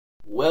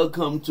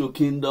Welcome to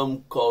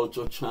Kingdom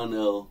Culture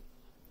Channel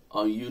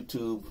on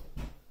YouTube.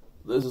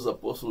 This is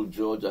Apostle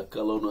George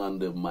Akalono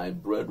and my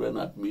brethren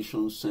at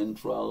Mission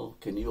Central.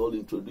 Can you all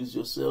introduce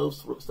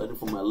yourselves, starting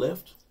from my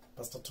left?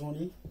 Pastor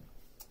Tony,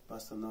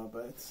 Pastor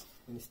Norbert,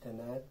 Minister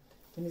Nad,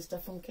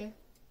 Minister Funke,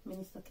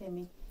 Minister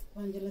Kemi,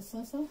 Evangelist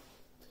Sosa.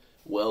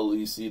 Well,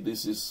 you see,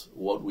 this is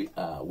what we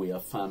are. We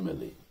are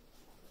family.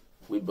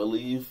 We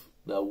believe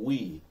that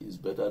we is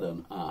better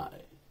than I.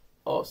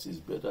 Us is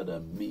better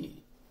than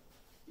me.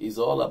 It's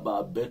all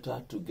about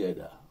better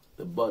together.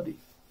 The body,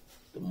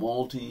 the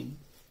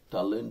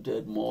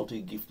multi-talented,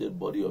 multi-gifted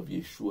body of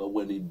Yeshua,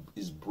 when it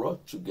is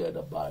brought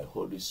together by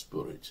Holy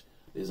Spirit,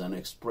 is an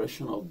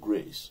expression of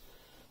grace.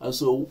 And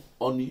so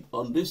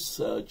on this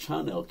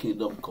channel,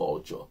 Kingdom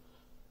Culture,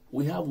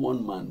 we have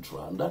one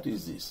mantra, and that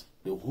is this: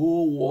 the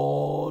whole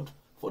world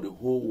for the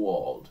whole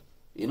world.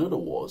 In other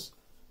words,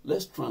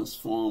 let's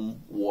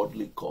transform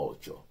worldly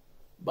culture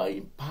by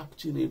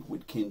impacting it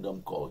with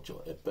kingdom culture,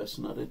 a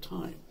person at a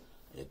time,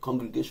 a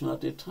congregation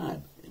at a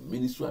time, a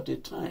ministry at a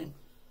time.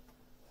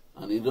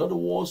 And in other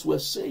words, we're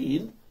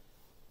saying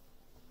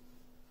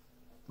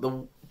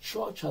the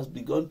church has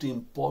begun to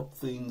import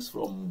things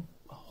from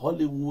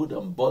Hollywood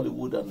and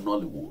Bollywood and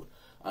Nollywood.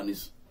 And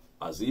it's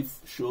as if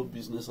show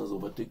business has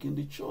overtaken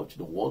the church.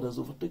 The world has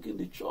overtaken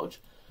the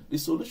church. The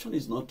solution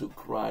is not to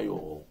cry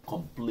or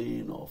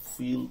complain or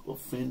feel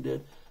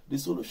offended. The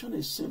solution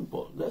is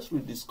simple. Let's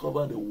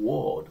rediscover the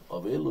word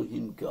of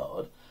Elohim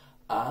God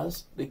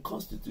as the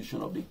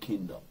constitution of the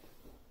kingdom,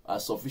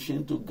 as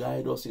sufficient to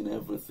guide us in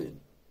everything.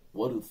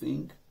 What to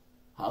think,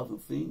 how to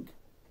think,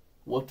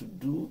 what to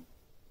do,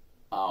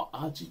 our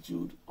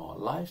attitude, our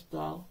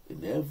lifestyle,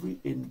 in every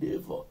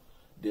endeavor.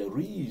 There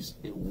is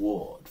a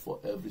word for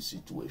every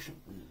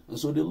situation. And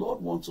so the Lord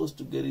wants us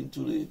to get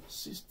into the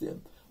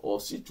system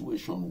or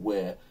situation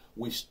where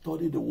we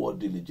study the word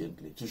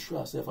diligently to show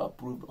ourselves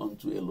approved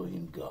unto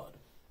Elohim God,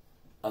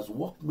 as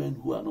workmen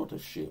who are not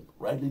ashamed,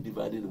 rightly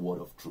dividing the word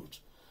of truth.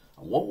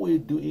 And what we're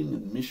doing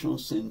in Mission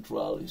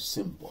Central is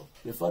simple.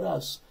 The Father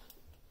has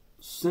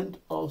sent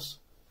us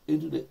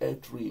into the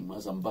earth realm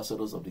as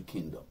ambassadors of the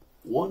kingdom.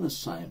 One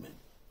assignment: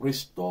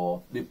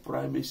 restore the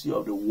primacy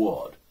of the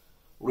word.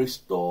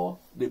 Restore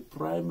the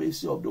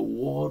primacy of the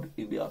word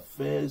in the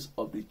affairs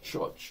of the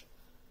church.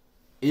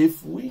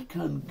 If we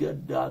can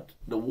get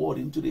the word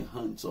into the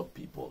hands of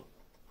people,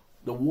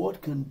 the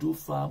word can do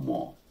far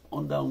more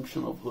under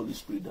unction of Holy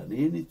Spirit than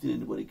anything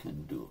anybody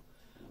can do.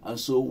 And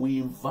so we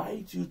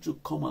invite you to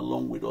come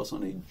along with us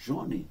on a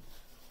journey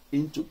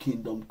into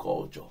kingdom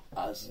culture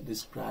as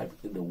described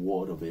in the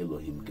word of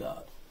Elohim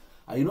God.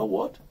 And you know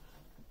what?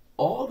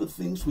 All the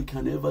things we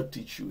can ever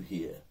teach you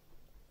here,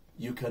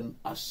 you can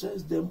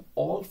access them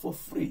all for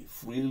free.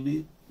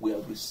 Freely we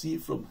have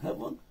received from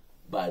heaven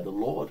by the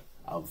Lord,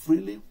 and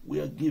freely we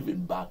are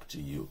giving back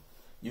to you.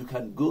 You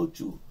can go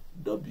to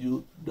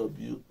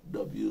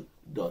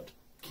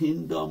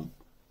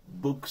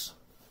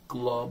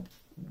www.kingdombooksclub.com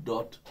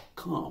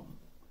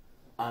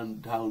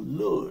and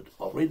download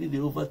already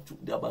there are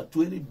about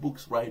 20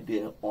 books right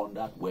there on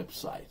that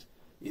website.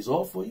 It's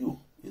all for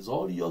you. It's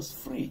all yours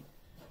free.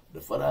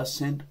 The Father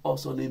sent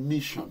us on a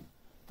mission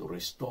to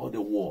restore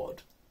the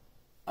word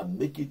and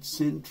make it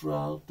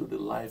central to the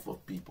life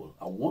of people.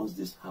 And once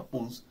this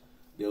happens,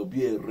 there will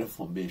be a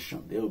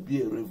reformation. There will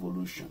be a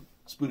revolution,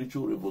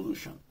 spiritual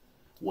revolution.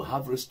 We'll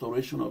have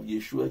restoration of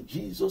Yeshua,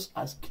 Jesus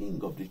as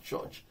King of the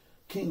church,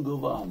 King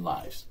over our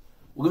lives.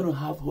 We're going to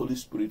have Holy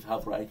Spirit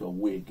have right of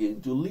way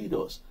again to lead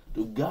us,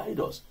 to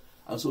guide us.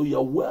 And so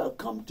you're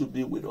welcome to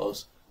be with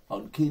us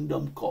on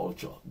Kingdom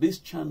Culture. This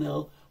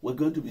channel, we're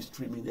going to be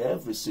streaming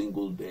every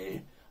single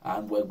day.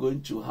 And we're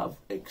going to have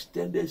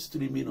extended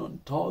streaming on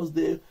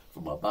Thursday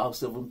from about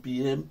 7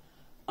 p.m.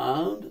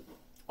 and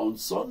on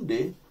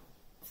Sunday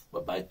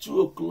by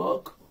 2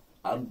 o'clock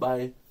and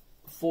by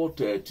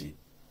 4:30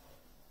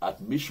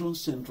 at Mission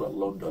Central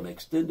London.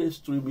 Extended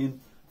streaming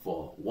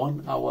for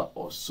 1 hour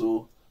or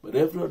so. But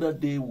every other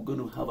day we're going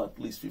to have at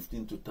least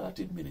 15 to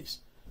 30 minutes.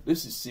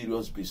 This is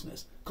serious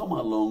business. Come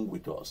along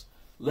with us.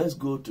 Let's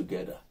go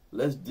together.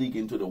 Let's dig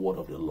into the word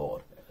of the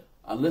Lord.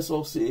 And let's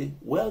all say,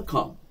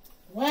 welcome.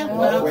 Welcome.